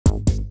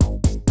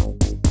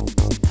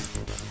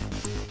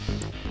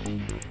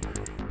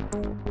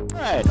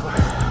Alright,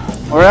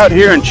 we're out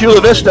here in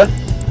Chula Vista.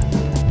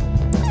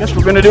 Guess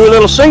we're going to do a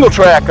little single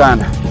track on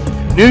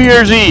New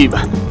Year's Eve.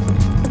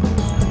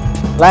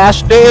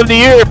 Last day of the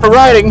year for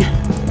riding.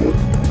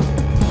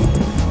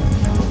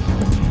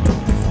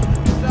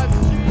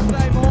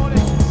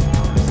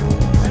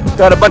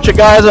 Got a bunch of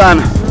guys on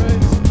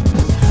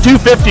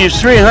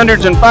 250s,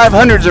 300s, and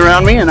 500s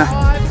around me, and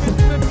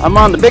I'm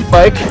on the big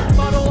bike.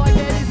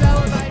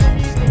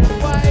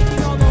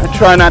 I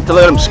try not to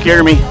let them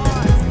scare me,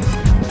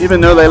 even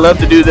though they love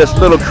to do this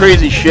little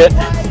crazy shit.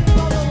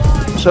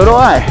 So do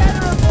I.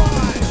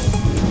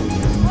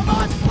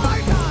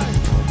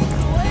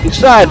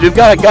 Besides, we've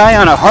got a guy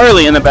on a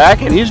Harley in the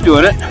back, and he's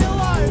doing it.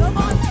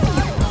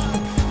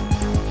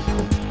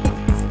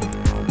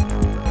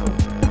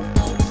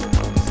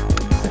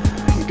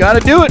 You gotta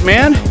do it,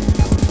 man.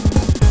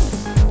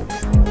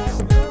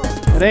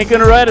 It ain't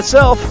gonna ride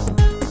itself.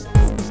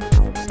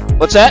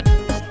 What's that?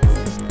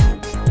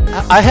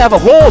 I have a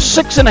whole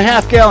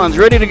 6.5 gallons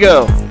ready to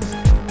go.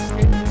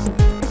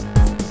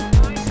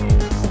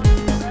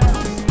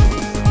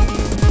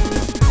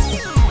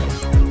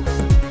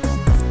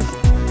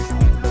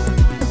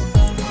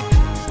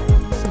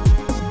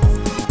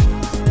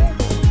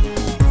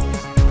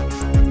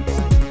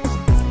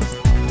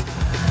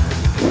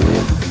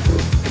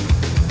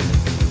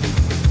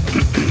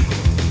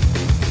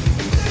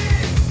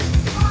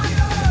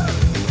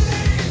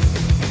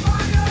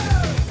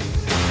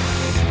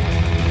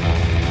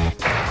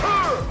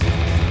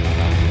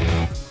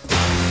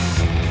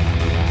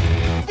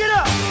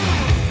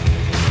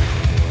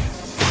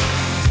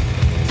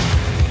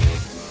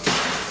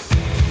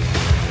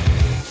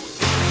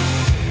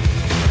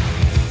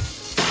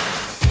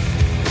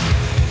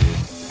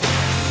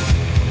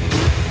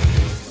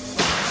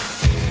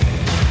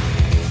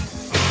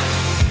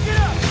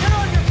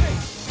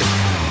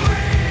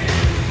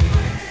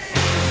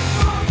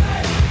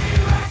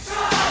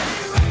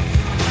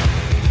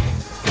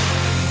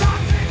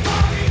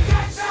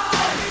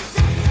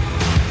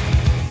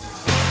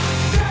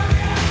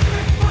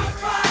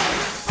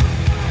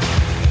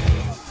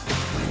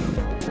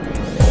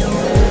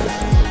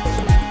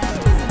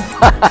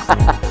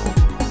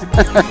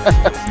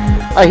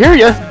 I hear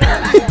you.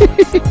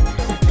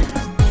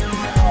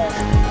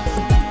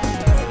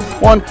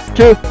 1,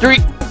 2, 3.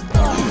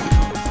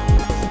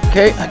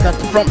 Okay, I got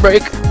the front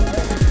brake.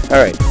 All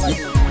right,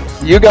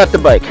 you got the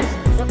bike.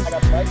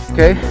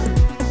 Okay.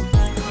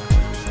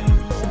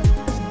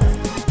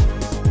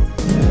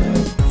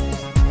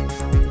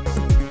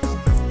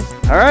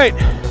 All right.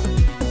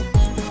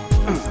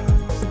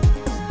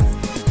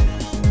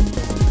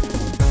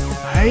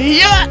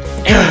 Yeah.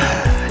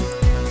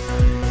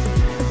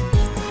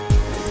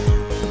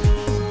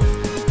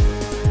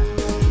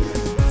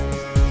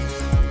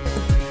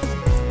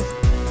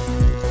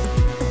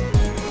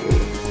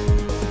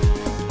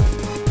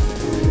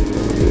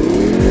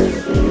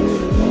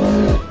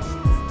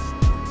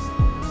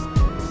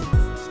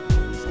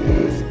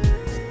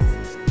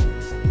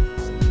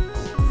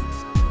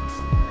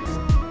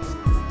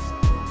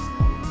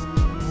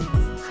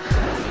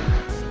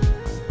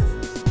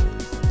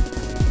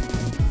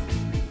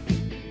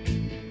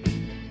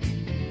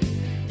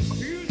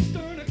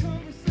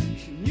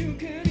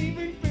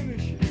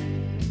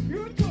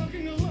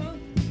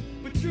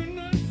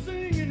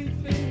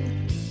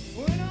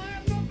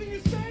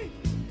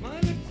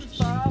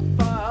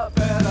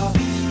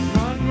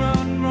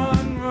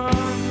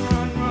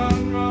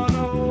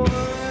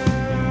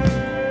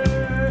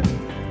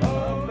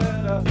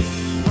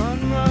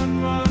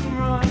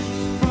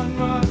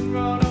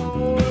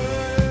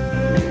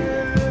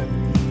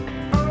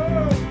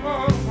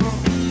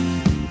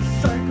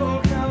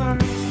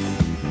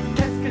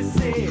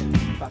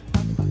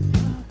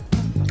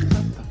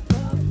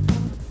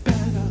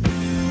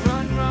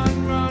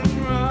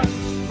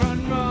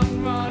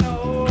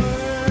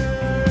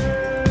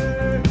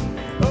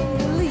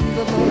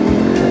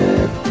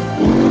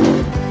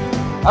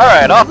 All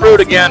right, off-road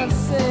again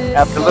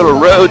after a little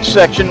road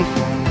section.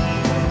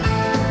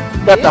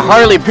 Got the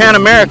Harley Pan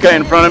America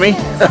in front of me.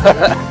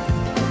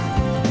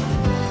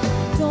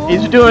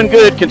 He's doing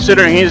good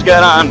considering he's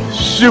got on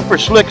super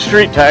slick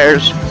street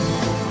tires.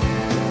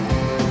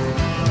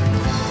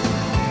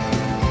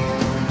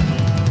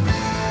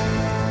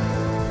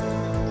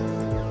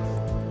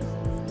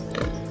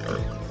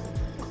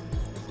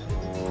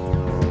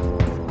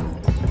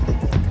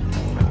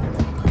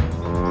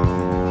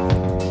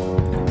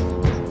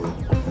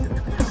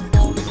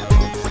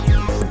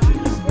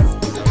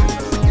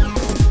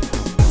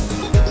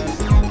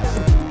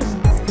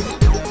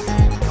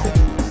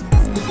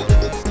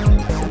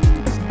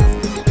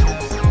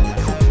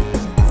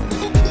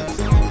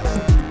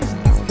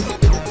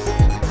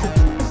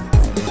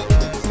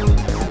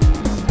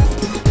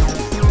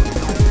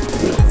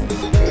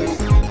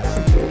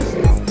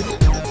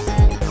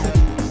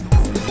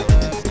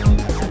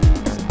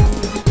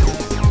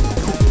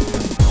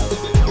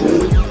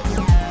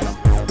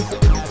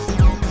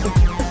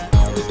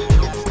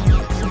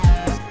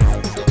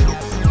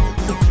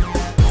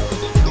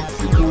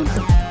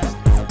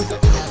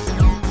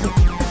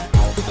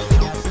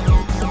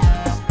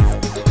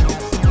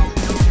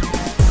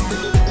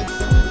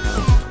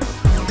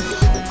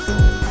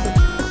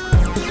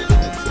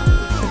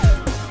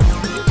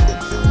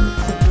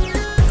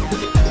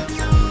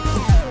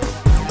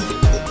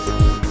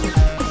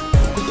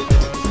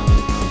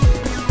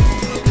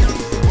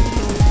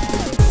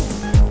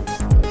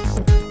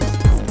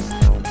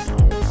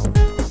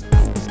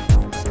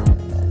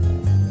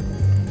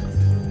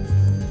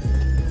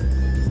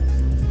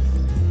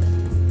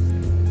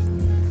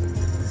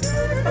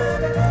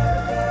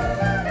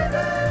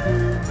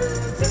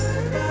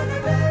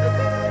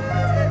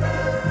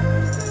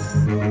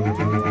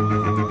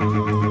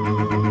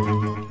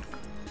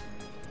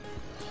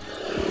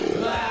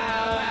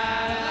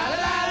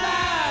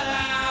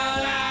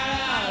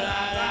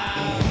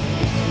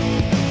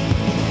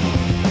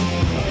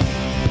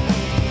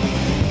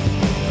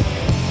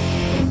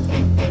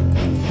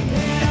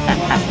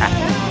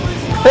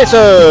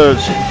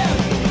 pesos.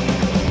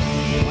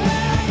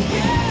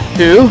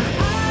 2,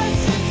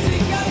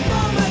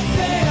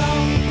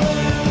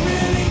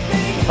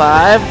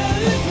 5,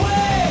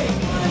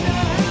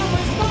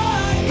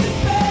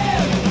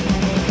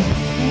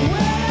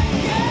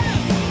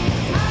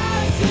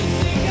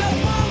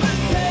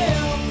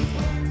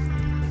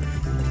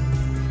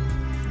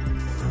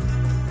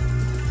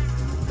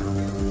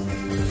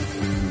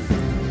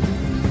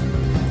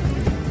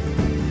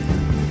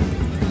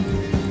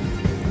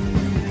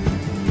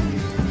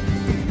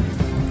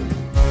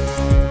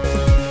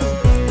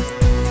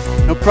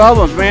 'No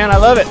problems, man. I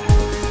love it.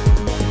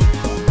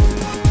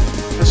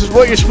 This is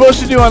what you're supposed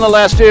to do on the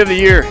last day of the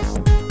year.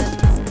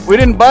 We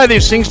didn't buy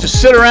these things to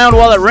sit around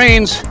while it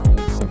rains,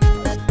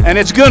 and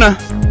it's gonna.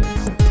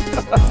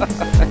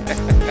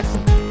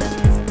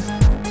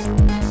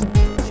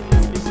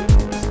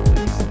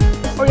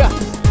 Oh yeah,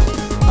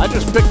 I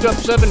just picked up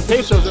 7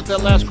 pesos at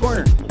that last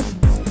corner.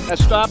 I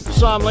stopped and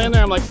saw him laying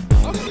there. I'm like,